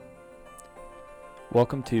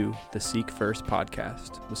Welcome to the Seek First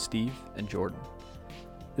podcast with Steve and Jordan.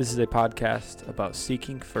 This is a podcast about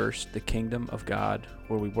seeking first the kingdom of God,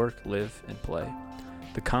 where we work, live, and play.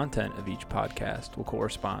 The content of each podcast will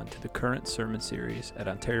correspond to the current sermon series at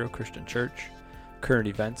Ontario Christian Church, current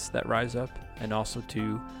events that rise up, and also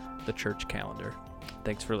to the church calendar.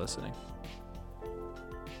 Thanks for listening.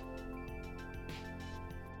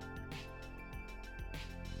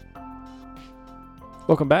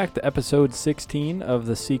 Welcome back to episode 16 of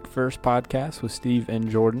the Seek First podcast with Steve and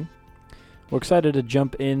Jordan. We're excited to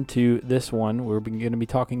jump into this one. We're going to be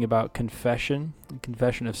talking about confession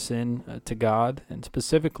of sin to God, and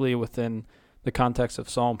specifically within the context of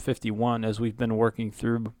Psalm 51, as we've been working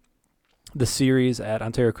through the series at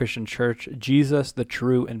Ontario Christian Church, Jesus, the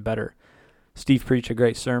True and Better. Steve preached a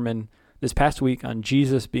great sermon this past week on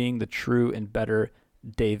Jesus being the true and better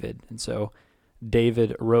David. And so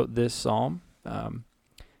David wrote this psalm,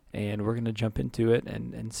 and we're going to jump into it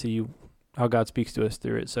and see how God speaks to us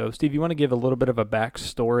through it. So, Steve, you want to give a little bit of a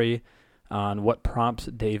backstory on what prompts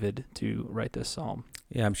David to write this psalm?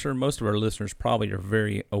 Yeah, I'm sure most of our listeners probably are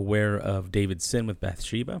very aware of David's sin with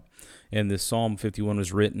Bathsheba. And this Psalm 51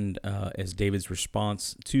 was written as David's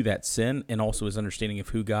response to that sin, and also his understanding of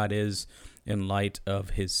who God is in light of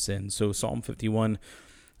his sin. So Psalm 51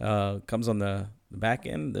 comes on the back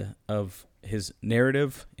end of his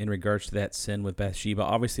narrative in regards to that sin with Bathsheba.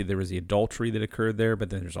 Obviously, there was the adultery that occurred there, but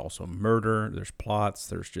then there's also murder, there's plots,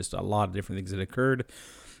 there's just a lot of different things that occurred.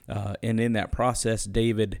 And in that process,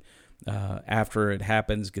 David, after it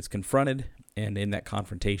happens, gets confronted, and in that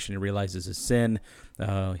confrontation, he realizes his sin.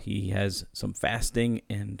 He has some fasting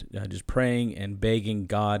and just praying and begging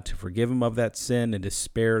God to forgive him of that sin and to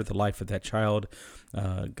spare the life of that child.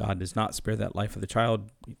 God does not spare that life of the child.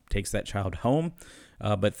 He takes that child home.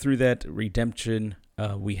 But through that redemption,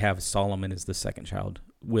 we have Solomon as the second child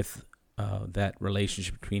with that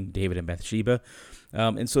relationship between David and Bathsheba.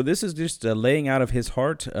 And so this is just a laying out of his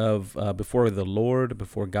heart of before the Lord,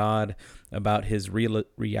 before God, about his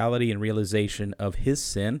reality and realization of his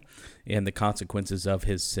sin and the consequences of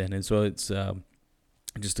his sin. And so it's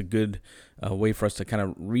just a good way for us to kind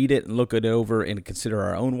of read it and look it over and consider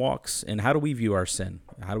our own walks and how do we view our sin?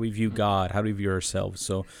 How do we view God? How do we view ourselves?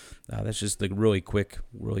 So that's just the really quick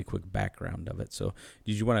background of it. So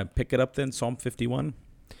did you want to pick it up then, Psalm 51?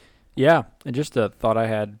 Yeah, and just a thought I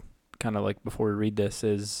had kind of like before we read this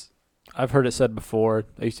is, I've heard it said before,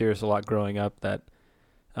 I used to hear this a lot growing up, that,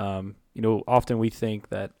 often we think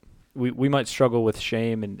that we might struggle with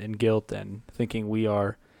shame and guilt and thinking we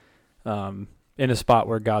are in a spot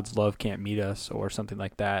where God's love can't meet us or something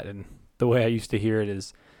like that. And the way I used to hear it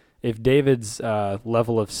is, if David's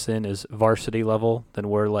level of sin is varsity level, then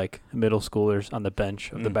we're like middle schoolers on the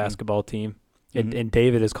bench of the basketball team. And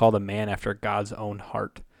David is called a man after God's own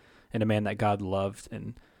heart and a man that God loved.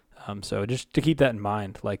 And so just to keep that in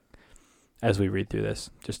mind, like as we read through this,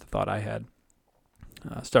 just a thought I had.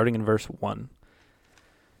 Starting in verse 1.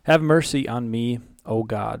 Have mercy on me, O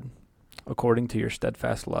God, according to your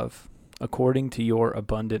steadfast love. According to your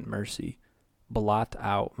abundant mercy, blot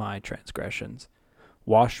out my transgressions.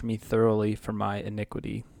 Wash me thoroughly from my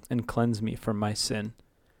iniquity, and cleanse me from my sin.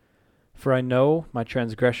 For I know my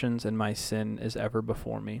transgressions and my sin is ever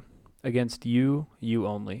before me. Against you, you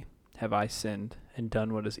only, have I sinned, and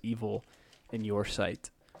done what is evil in your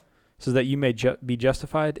sight, so that you may be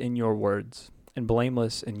justified in your words, and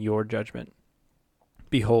blameless in your judgment.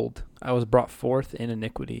 Behold, I was brought forth in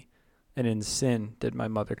iniquity, and in sin did my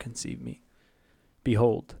mother conceive me.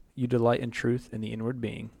 Behold, you delight in truth in the inward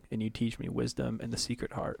being, and you teach me wisdom in the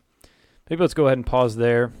secret heart. Maybe let's go ahead and pause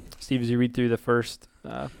there. Steve, as you read through the first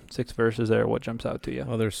 6 verses there, what jumps out to you?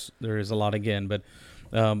 Well, there is a lot again, but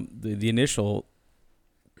the initial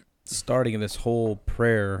starting of this whole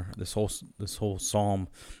prayer, this whole psalm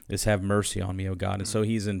is have mercy on me, O God. And so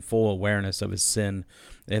he's in full awareness of his sin,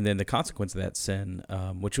 and then the consequence of that sin,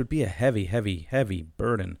 which would be a heavy, heavy, heavy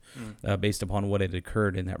burden based upon what had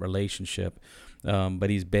occurred in that relationship. But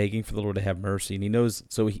he's begging for the Lord to have mercy, and he knows,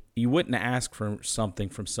 so he wouldn't ask for something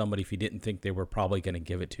from somebody if he didn't think they were probably going to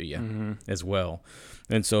give it to you as well.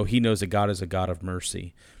 And so he knows that God is a God of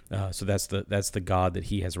mercy. So that's the God that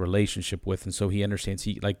he has a relationship with, and so he understands,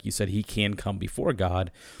 he, like you said, he can come before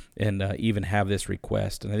God and even have this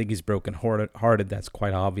request. And I think he's broken-hearted. That's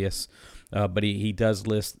quite obvious. But he does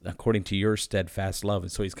list, according to your steadfast love.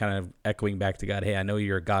 And so he's kind of echoing back to God, hey, I know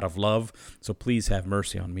you're a God of love, so please have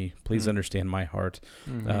mercy on me. Please understand my heart.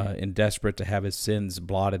 And desperate to have his sins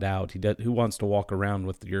blotted out. Who wants to walk around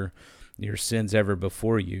with your sins ever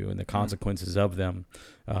before you and the consequences of them?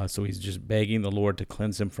 So he's just begging the Lord to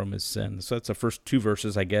cleanse him from his sin. So that's the first 2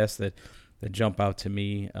 verses, I guess, that jump out to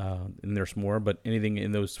me, and there's more. But anything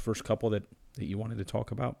in those first couple that you wanted to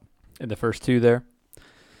talk about? In the first two there,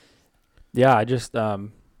 yeah, I just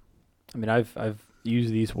I've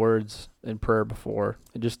used these words in prayer before,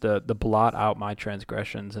 and just the blot out my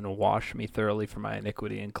transgressions and wash me thoroughly from my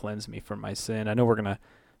iniquity and cleanse me from my sin. I know we're gonna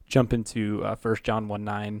jump into 1 John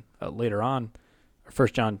 1:9 later on, or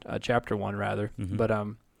 1 John chapter 1 rather, but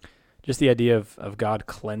just the idea of God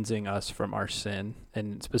cleansing us from our sin,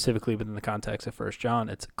 and specifically within the context of 1 John,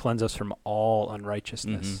 it's cleanse us from all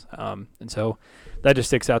unrighteousness. And so that just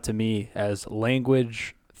sticks out to me as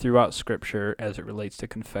language throughout Scripture as it relates to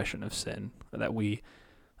confession of sin, that we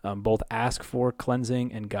both ask for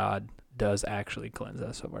cleansing, and God does actually cleanse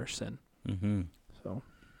us of our sin. So.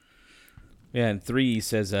 Yeah, and 3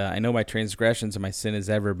 says, I know my transgressions and my sin is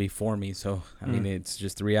ever before me. So, I mean, it's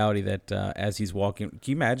just the reality that as he's walking, can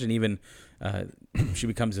you imagine even she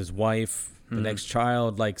becomes his wife, the next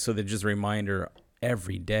child, like, so that just a reminder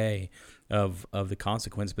every day of the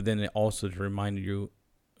consequence, but then it also to remind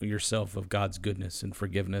yourself of God's goodness and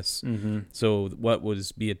forgiveness. So what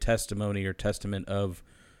would be a testimony or testament of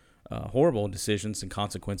horrible decisions and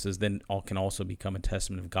consequences, then can also become a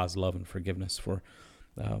testament of God's love and forgiveness for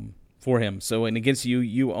him. So, and against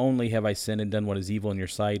you only have I sinned and done what is evil in your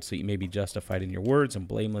sight, so you may be justified in your words and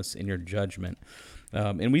blameless in your judgment.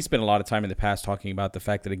 And we spent a lot of time in the past talking about the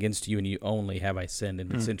fact that against you and you only have I sinned.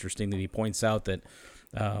 And it's interesting that he points out that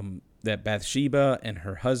that Bathsheba and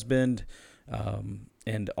her husband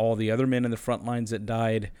and all the other men in the front lines that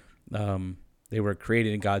died, they were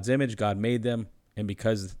created in God's image. God made them. And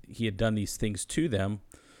because he had done these things to them,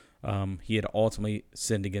 he had ultimately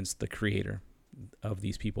sinned against the Creator of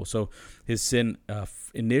these people. So his sin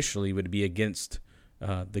initially would be against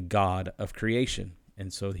the God of creation.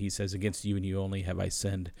 And so he says, against you and you only have I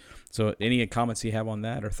sinned. So any comments you have on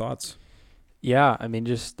that or thoughts? Yeah, I mean,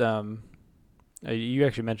 just you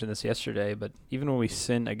actually mentioned this yesterday, but even when we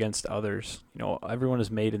sin against others, everyone is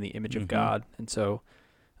made in the image of God. And so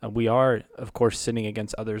we are, of course, sinning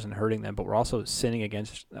against others and hurting them, but we're also sinning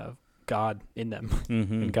against God in them,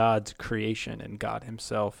 and God's creation and God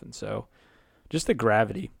himself. And so just the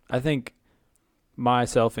gravity, I think,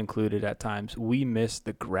 myself included at times, we miss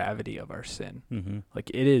the gravity of our sin. Like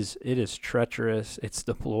it is treacherous. It's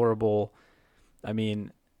deplorable. I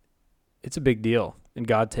mean, it's a big deal, and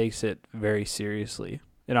God takes it very seriously.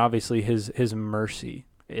 And obviously his mercy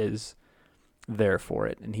is there for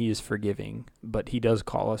it, and he is forgiving, but he does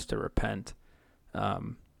call us to repent.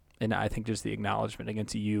 And I think just the acknowledgement,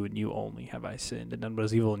 against you and you only have I sinned and done what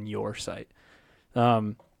is evil in your sight.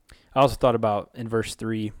 I also thought about in verse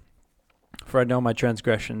 3, for I know my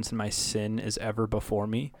transgressions and my sin is ever before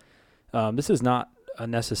me. This is not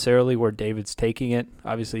necessarily where David's taking it.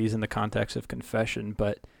 Obviously, he's in the context of confession,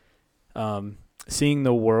 but seeing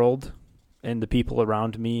the world and the people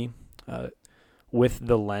around me with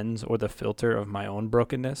the lens or the filter of my own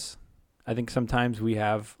brokenness, I think sometimes we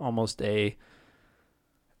have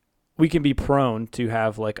we can be prone to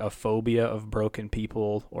have like a phobia of broken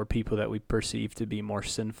people or people that we perceive to be more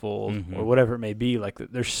sinful or whatever it may be. Like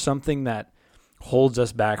there's something that holds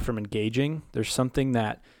us back from engaging. There's something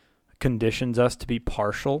that conditions us to be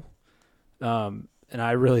partial. And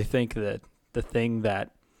I really think that the thing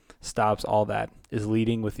that stops all that is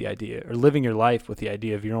leading with the idea, or living your life with the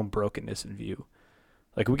idea of your own brokenness in view.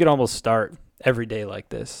 Like we could almost start every day like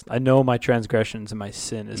this. I know my transgressions and my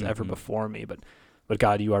sin is ever before me, but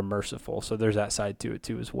God, you are merciful. So there's that side to it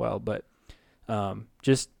too as well. But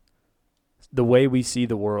just the way we see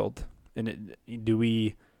the world, and do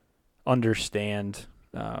we understand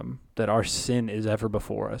that our sin is ever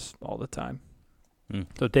before us all the time?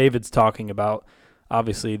 So David's talking about,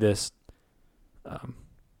 obviously, this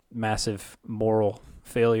massive moral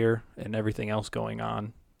failure and everything else going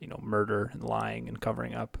on, murder and lying and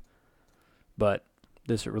covering up. But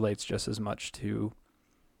this relates just as much to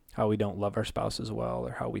how we don't love our spouse as well,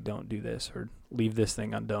 or how we don't do this, or leave this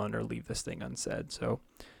thing undone, or leave this thing unsaid. So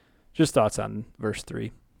just thoughts on verse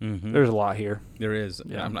 3. There's a lot here. There is.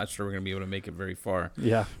 Yeah. I'm not sure we're going to be able to make it very far.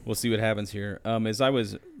 Yeah. We'll see what happens here. As I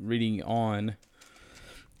was reading on,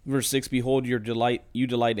 verse 6, behold, you delight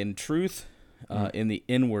in truth, in the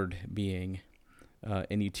inward being,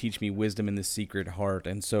 and you teach me wisdom in the secret heart.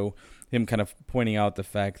 And so him kind of pointing out the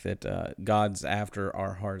fact that God's after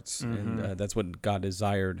our hearts, and that's what God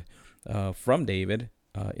desired from David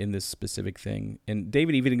in this specific thing. And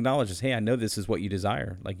David even acknowledges, hey, I know this is what you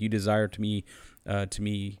desire. Like you desire for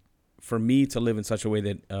me to live in such a way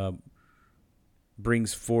that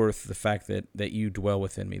brings forth the fact that you dwell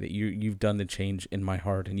within me, that you've done the change in my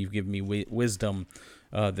heart, and you've given me wisdom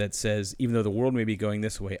that says, even though the world may be going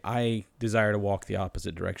this way, I desire to walk the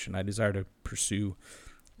opposite direction. I desire to pursue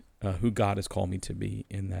who God has called me to be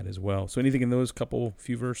in that as well. So anything in those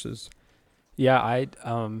few verses? Yeah, I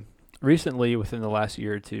recently, within the last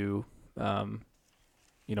year or two, when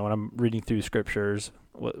I'm reading through scriptures,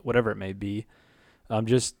 whatever it may be, I'm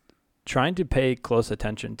just trying to pay close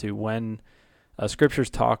attention to when scriptures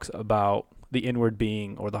talks about the inward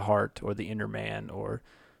being or the heart or the inner man or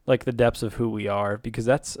like the depths of who we are, because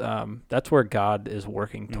that's where God is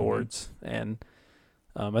working towards. And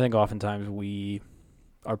I think oftentimes we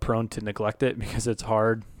are prone to neglect it because it's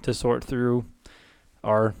hard to sort through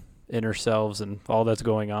our inner selves and all that's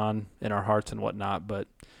going on in our hearts and whatnot. But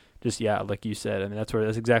just, like you said, I mean, that's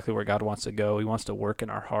exactly where God wants to go. He wants to work in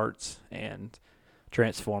our hearts and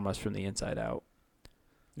transform us from the inside out.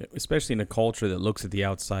 Especially in a culture that looks at the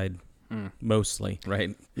outside mostly,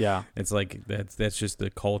 right? Yeah. It's like that's just the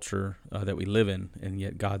culture that we live in, and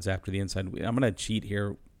yet God's after the inside. I'm going to cheat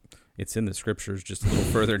here. It's in the scriptures just a little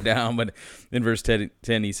further down, but in verse 10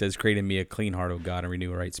 he says, "Create in me a clean heart, O God, and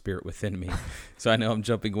renew a right spirit within me." So I know I'm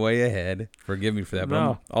jumping way ahead. Forgive me for that, but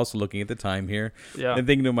I'm also looking at the time here and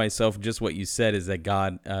thinking to myself, just what you said is that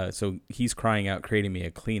God, so he's crying out, "Creating me a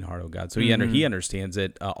clean heart, O God." So he understands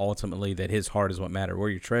it ultimately, that his heart is what matters. Where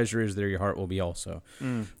your treasure is, there your heart will be also.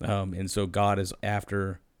 And so God is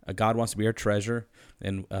after... God wants to be our treasure,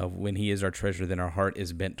 and when he is our treasure, then our heart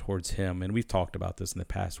is bent towards him. And we've talked about this in the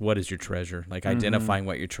past. What is your treasure? Like identifying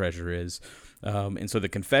what your treasure is. And so the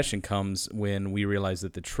confession comes when we realize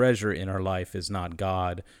that the treasure in our life is not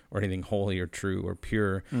God or anything holy or true or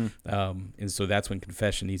pure. And so that's when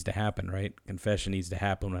confession needs to happen, right? Confession needs to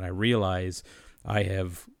happen when I realize I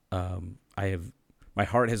have my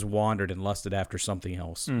heart has wandered and lusted after something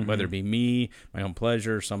else, whether it be me, my own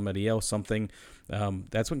pleasure, somebody else, something.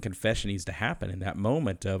 That's when confession needs to happen, in that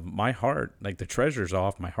moment of my heart, like the treasure's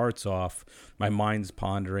off, my heart's off, my mind's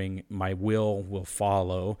pondering, my will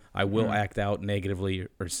follow. I will act out negatively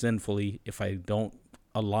or sinfully if I don't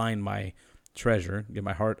align my treasure, get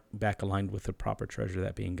my heart back aligned with the proper treasure,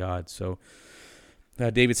 that being God. So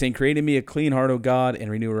David's saying, "Create in me a clean heart, O God, and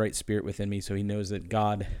renew a right spirit within me." So he knows that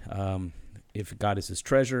God... if God is his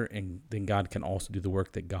treasure, and then God can also do the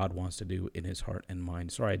work that God wants to do in his heart and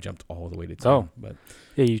mind. Sorry, I jumped all the way to 10. But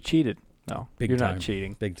yeah, you cheated. No, you're not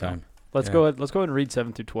cheating. Big time. No. Let's go ahead and read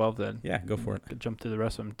 7 through 12 then. Yeah, go for it. Jump to the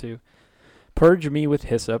rest of them too. "Purge me with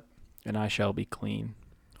hyssop, and I shall be clean.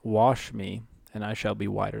 Wash me, and I shall be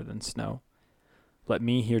whiter than snow. Let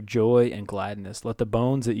me hear joy and gladness. Let the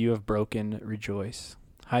bones that you have broken rejoice.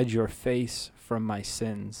 Hide your face from my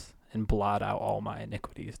sins, and blot out all my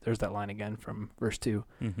iniquities." There's that line again from verse 2.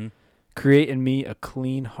 "Create in me a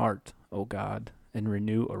clean heart, O God, and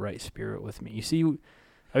renew a right spirit with me." You see,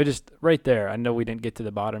 I just right there, I know we didn't get to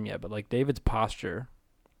the bottom yet, but like David's posture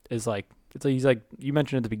is like, he's like, you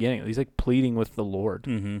mentioned at the beginning, he's like pleading with the Lord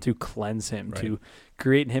to cleanse him, to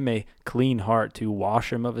create in him a clean heart, to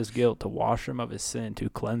wash him of his guilt, to wash him of his sin, to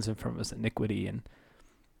cleanse him from his iniquity. And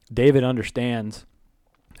David understands,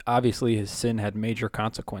 obviously his sin had major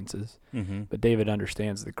consequences, but David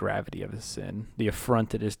understands the gravity of his sin, the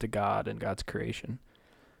affront it is to God and God's creation.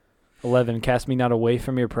 11, "Cast me not away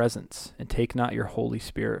from your presence, and take not your Holy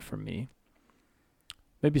Spirit from me."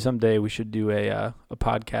 Maybe someday we should do a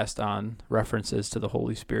podcast on references to the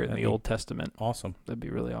Holy Spirit in the Old Testament. Awesome. That'd be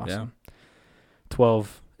really awesome. Yeah.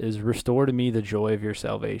 12 is, "Restore to me the joy of your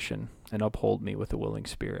salvation, and uphold me with a willing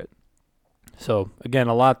spirit." So again,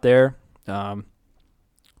 a lot there.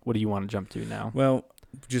 What do you want to jump to now? Well,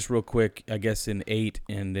 just real quick, I guess in 8,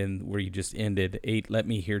 and then where you just ended, 8, "Let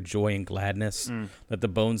me hear joy and gladness. Let the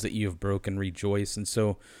bones that you have broken rejoice." And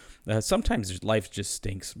so sometimes life just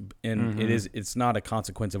stinks, and it's not a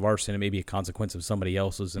consequence of our sin. It may be a consequence of somebody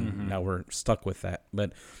else's, and now we're stuck with that.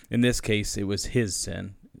 But in this case, it was his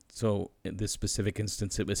sin. So in this specific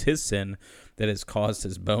instance, it was his sin that has caused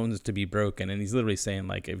his bones to be broken. And he's literally saying,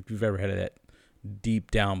 like, if you've ever had that deep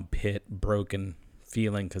down pit broken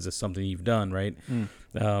feeling because of something you've done, right?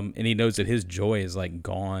 And he knows that his joy is like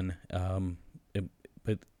gone.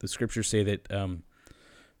 But the scriptures say that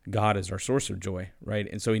God is our source of joy, right?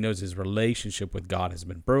 And so he knows his relationship with God has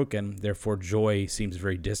been broken. Therefore, joy seems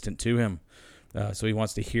very distant to him. So he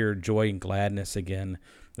wants to hear joy and gladness again.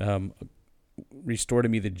 "Restore to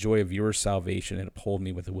me the joy of your salvation, and uphold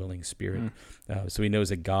me with a willing spirit." So he knows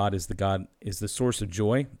that God is the source of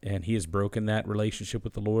joy, and he has broken that relationship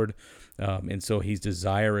with the Lord. And so he's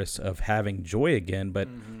desirous of having joy again, but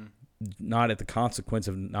not at the consequence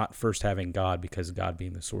of not first having God, because God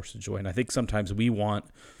being the source of joy. And I think sometimes we want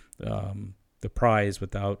the prize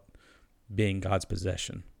without being God's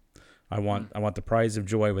possession. I want the prize of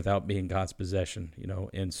joy without being God's possession,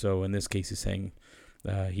 And so in this case, he's saying,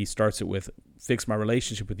 he starts it with, fix my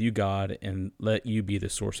relationship with you, God, and let you be the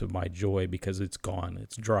source of my joy, because it's gone.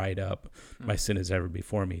 It's dried up. My sin is ever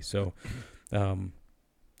before me. So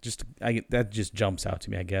that just jumps out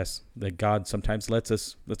to me, I guess, that God sometimes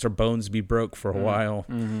lets our bones be broke for a while,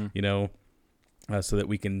 so that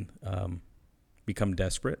we can become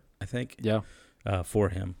desperate, I think, for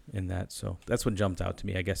him in that. So that's what jumped out to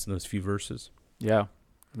me, I guess, in those few verses. Yeah.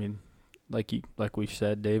 I mean, like we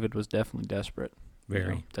said, David was definitely desperate.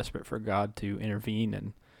 Very desperate for God to intervene.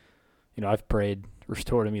 And, I've prayed,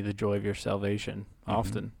 restore to me the joy of your salvation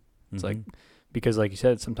often. It's like, because like you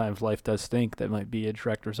said, sometimes life does stink. That might be a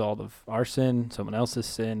direct result of our sin, someone else's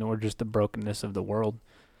sin, or just the brokenness of the world.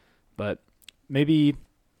 But maybe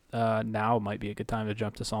now might be a good time to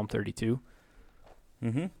jump to Psalm 32.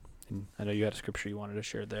 And I know you had a scripture you wanted to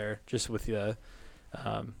share there, just with the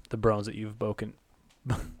bones that you've broken,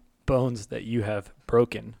 bones that you have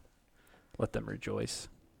broken. Let them rejoice.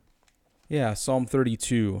 Yeah, Psalm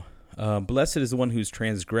 32. Blessed is the one whose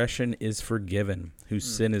transgression is forgiven, whose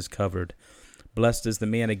sin is covered. Blessed is the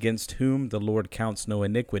man against whom the Lord counts no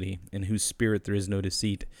iniquity, in whose spirit there is no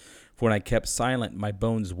deceit. For when I kept silent, my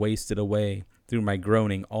bones wasted away through my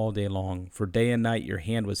groaning all day long. For day and night your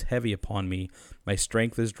hand was heavy upon me. My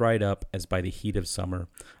strength is dried up as by the heat of summer.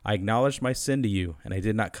 I acknowledged my sin to you, and I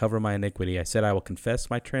did not cover my iniquity. I said, I will confess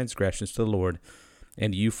my transgressions to the Lord,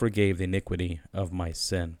 and you forgave the iniquity of my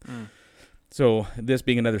sin. So this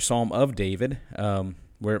being another psalm of David,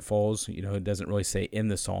 where it falls, it doesn't really say in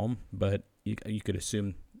the psalm, but you could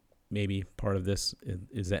assume maybe part of this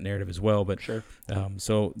is that narrative as well. But sure.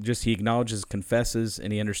 So just he acknowledges, confesses,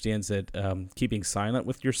 and he understands that keeping silent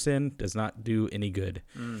with your sin does not do any good.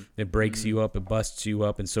 It breaks you up, it busts you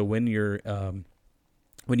up. And so when you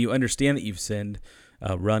understand that you've sinned,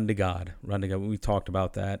 run to God. We talked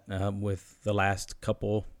about that with the last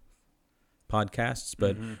couple podcasts.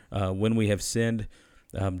 But when we have sinned,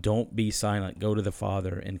 don't be silent. Go to the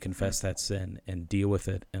Father and confess that sin and deal with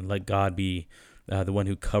it, and let God be the one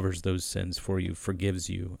who covers those sins for you, forgives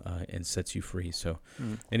you, and sets you free. So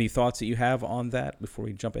any thoughts that you have on that before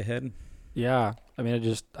we jump ahead? Yeah. I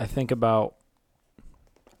mean, I think about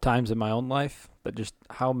times in my own life, but just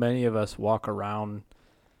how many of us walk around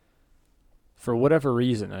for whatever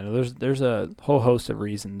reason. I know there's a whole host of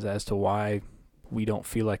reasons as to why we don't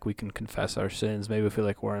feel like we can confess our sins. Maybe we feel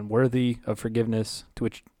like we're unworthy of forgiveness, to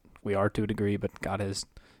which we are to a degree, but God has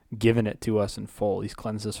given it to us in full. He's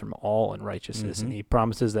cleansed us from all unrighteousness, and he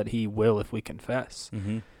promises that he will if we confess.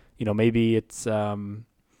 Maybe it's, again,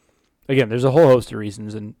 there's a whole host of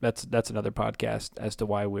reasons, and that's another podcast as to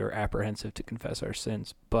why we're apprehensive to confess our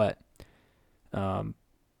sins. But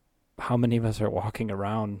how many of us are walking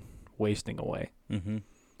around wasting away?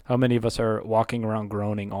 How many of us are walking around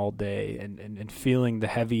groaning all day and feeling the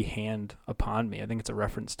heavy hand upon me? I think it's a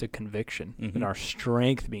reference to conviction and our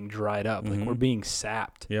strength being dried up. Like we're being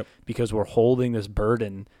sapped because we're holding this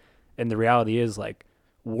burden. And the reality is, like,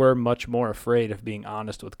 we're much more afraid of being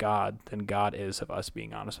honest with God than God is of us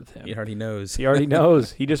being honest with him. He already knows. He already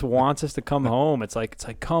knows. He just wants us to come home. It's like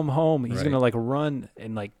come home. He's going to like run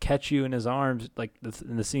and like catch you in his arms, like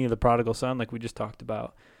in the scene of the prodigal son, like we just talked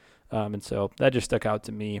about. And so that just stuck out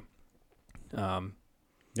to me.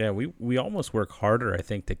 We almost work harder, I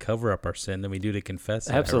think, to cover up our sin than we do to confess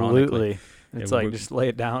it. Absolutely. It's just lay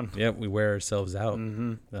it down. Yeah, we wear ourselves out.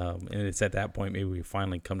 And it's at that point maybe we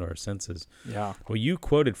finally come to our senses. Yeah. Well, you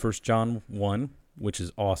quoted 1 John 1, which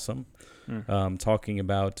is awesome, talking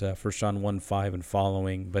about 1 John 1:5 and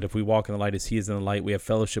following. But if we walk in the light as he is in the light, we have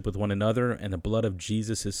fellowship with one another, and the blood of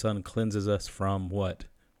Jesus, his son, cleanses us from what?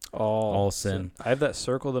 All sin. I have that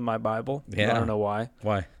circled in my Bible. Yeah. I don't know why.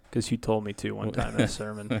 Why? Because you told me to one time in a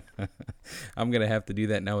sermon. I'm going to have to do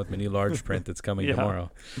that now with my new large print that's coming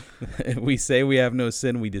tomorrow. If we say we have no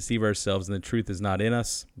sin, we deceive ourselves, and the truth is not in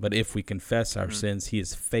us. But if we confess our sins, he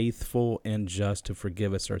is faithful and just to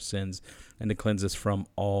forgive us our sins and to cleanse us from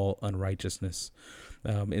all unrighteousness.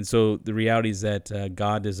 And so the reality is that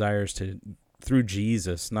God desires to, through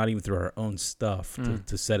Jesus, not even through our own stuff,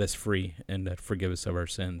 to set us free and forgive us of our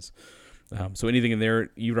sins. So anything in there,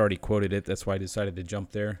 you've already quoted it. That's why I decided to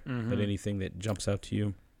jump there. But anything that jumps out to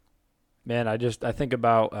you? Man, I think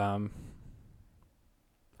about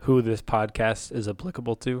who this podcast is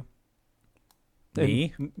applicable to.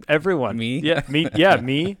 Me? Everyone. Me? Yeah, me. Yeah,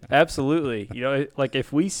 me. Absolutely. Like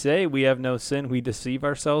if we say we have no sin, we deceive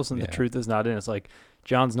ourselves, and the truth is not in us. Like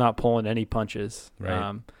John's not pulling any punches.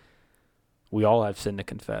 Right. We all have sin to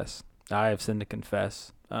confess. I have sin to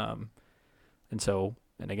confess. And so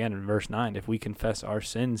And again, in verse 9, if we confess our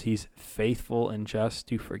sins, he's faithful and just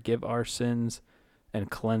to forgive our sins and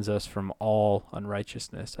cleanse us from all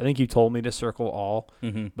unrighteousness. I think you told me to circle all,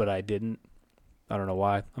 but I didn't. I don't know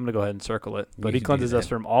why. I'm going to go ahead and circle it. But he cleanses us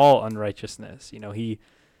from all unrighteousness.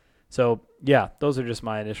 So, yeah, those are just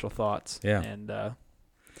my initial thoughts. Yeah.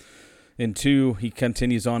 And 2, he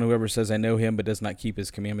continues on, whoever says, I know him, but does not keep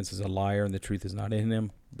his commandments is a liar, and the truth is not in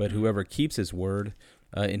him. But whoever keeps his word,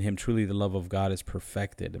 in him truly the love of God is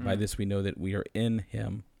perfected. By this we know that we are in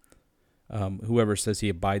him. Whoever says he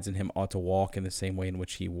abides in him ought to walk in the same way in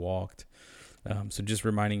which he walked. So just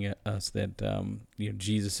reminding us that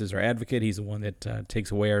Jesus is our advocate. He's the one that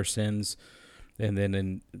takes away our sins. And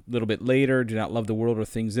then a little bit later, do not love the world or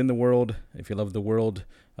things in the world. If you love the world,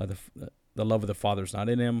 the love of the Father is not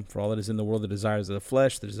in him. For all that is in the world, the desires of the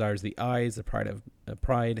flesh, the desires of the eyes, the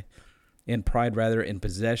pride in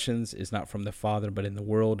possessions is not from the Father, but in the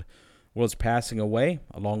world. The world's passing away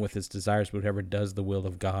along with its desires, but whoever does the will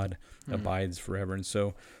of God abides forever. And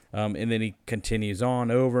so, and then he continues on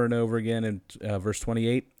over and over again in verse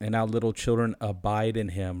 28, and now little children abide in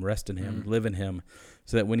him, rest in him, live in him,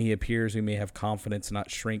 so that when he appears, we may have confidence and not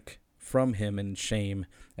shrink from him in shame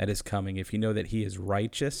at his coming. If you know that he is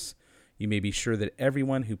righteous, you may be sure that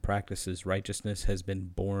everyone who practices righteousness has been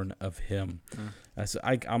born of him. So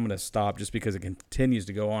I'm going to stop just because it continues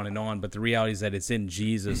to go on. But the reality is that it's in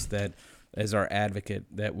Jesus that, as our advocate,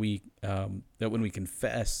 that we that when we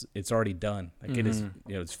confess, it's already done. Like it is,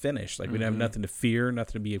 it's finished. Like we don't have nothing to fear,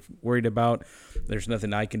 nothing to be worried about. There's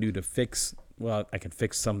nothing I can do to fix. Well, I can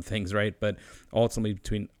fix some things, right? But ultimately,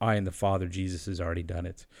 between I and the Father, Jesus has already done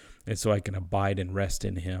it, and so I can abide and rest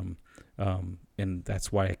in him. And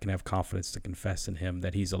that's why I can have confidence to confess in him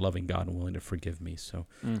that he's a loving God and willing to forgive me. So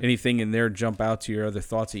anything in there jump out to your other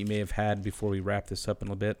thoughts that you may have had before we wrap this up in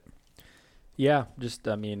a bit? Yeah,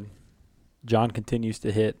 John continues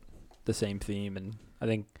to hit the same theme. And I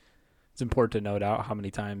think it's important to note out how many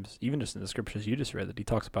times, even just in the scriptures you just read, that he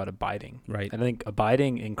talks about abiding. Right. And I think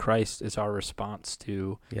abiding in Christ is our response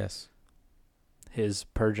to his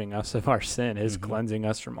purging us of our sin, his cleansing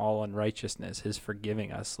us from all unrighteousness, his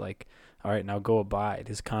forgiving us. Like, all right, now go abide.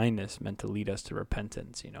 His kindness meant to lead us to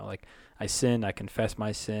repentance. Like I sin, I confess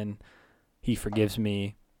my sin, he forgives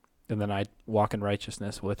me, and then I walk in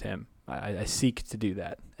righteousness with him. I seek to do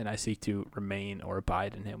that, and I seek to remain or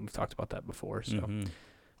abide in him. We've talked about that before. So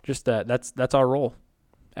just that's our role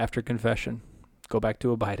after confession. Go back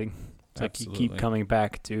to abiding. It's like you keep coming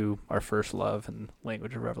back to our first love and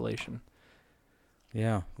language of revelation.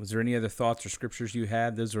 Yeah. Was there any other thoughts or scriptures you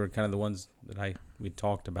had? Those were kind of the ones that we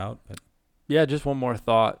talked about. But yeah, just one more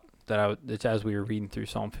thought it's as we were reading through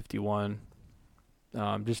Psalm 51,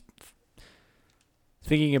 just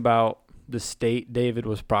thinking about the state David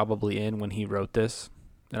was probably in when he wrote this.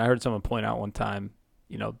 And I heard someone point out one time,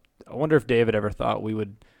 I wonder if David ever thought this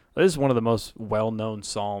is one of the most well-known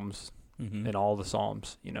Psalms in all the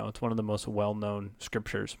Psalms. It's one of the most well-known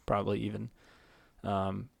scriptures, probably even.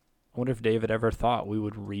 I wonder if David ever thought we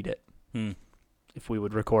would read it, if we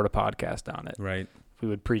would record a podcast on it, right? If we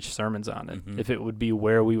would preach sermons on it, if it would be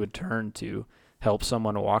where we would turn to help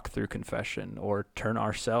someone walk through confession or turn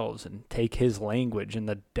ourselves and take his language in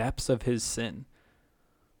the depths of his sin.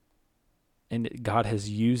 And God has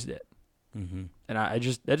used it. And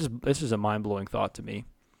this is a mind-blowing thought to me.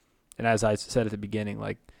 And as I said at the beginning,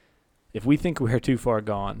 like, if we think we are too far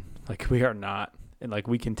gone, like we are not, and like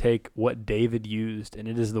we can take what David used, and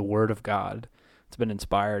it is the word of God. It's been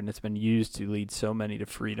inspired and it's been used to lead so many to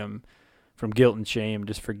freedom from guilt and shame,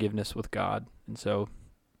 just forgiveness with God. And so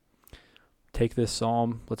take this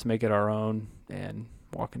psalm, let's make it our own and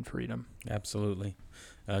walk in freedom. Absolutely.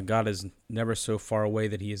 God is never so far away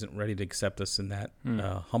that he isn't ready to accept us in that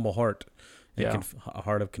humble heart, and a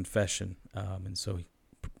heart of confession. And so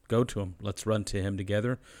go to him. Let's run to him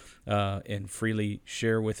together and freely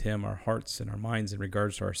share with him our hearts and our minds in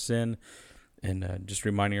regards to our sin, and just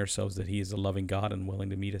reminding ourselves that he is a loving God and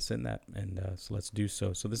willing to meet us in that. And so let's do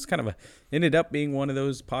so. So this is kind of ended up being one of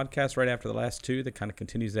those podcasts right after the last two that kind of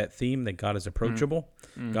continues that theme that God is approachable,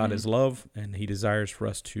 God is love, and he desires for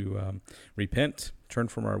us to repent, turn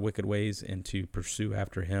from our wicked ways, and to pursue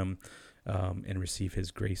after him and receive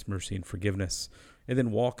his grace, mercy, and forgiveness, and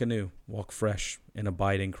then walk anew, walk fresh, and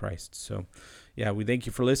abide in Christ. So, yeah, we thank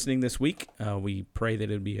you for listening this week. We pray that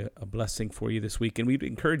it would be a blessing for you this week, and we'd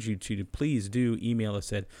encourage you to please do email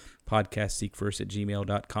us at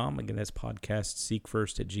podcastseekfirst@gmail.com. Again, that's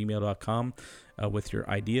podcastseekfirst@gmail.com with your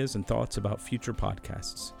ideas and thoughts about future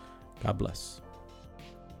podcasts. God bless.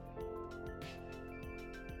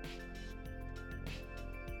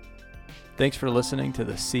 Thanks for listening to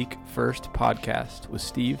the Seek First podcast with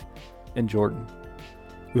Steve and Jordan.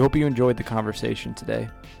 We hope you enjoyed the conversation today.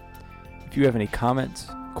 If you have any comments,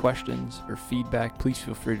 questions, or feedback, please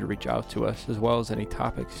feel free to reach out to us, as well as any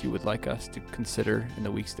topics you would like us to consider in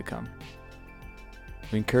the weeks to come.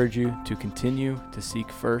 We encourage you to continue to seek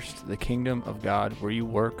first the kingdom of God where you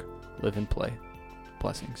work, live, and play.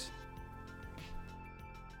 Blessings.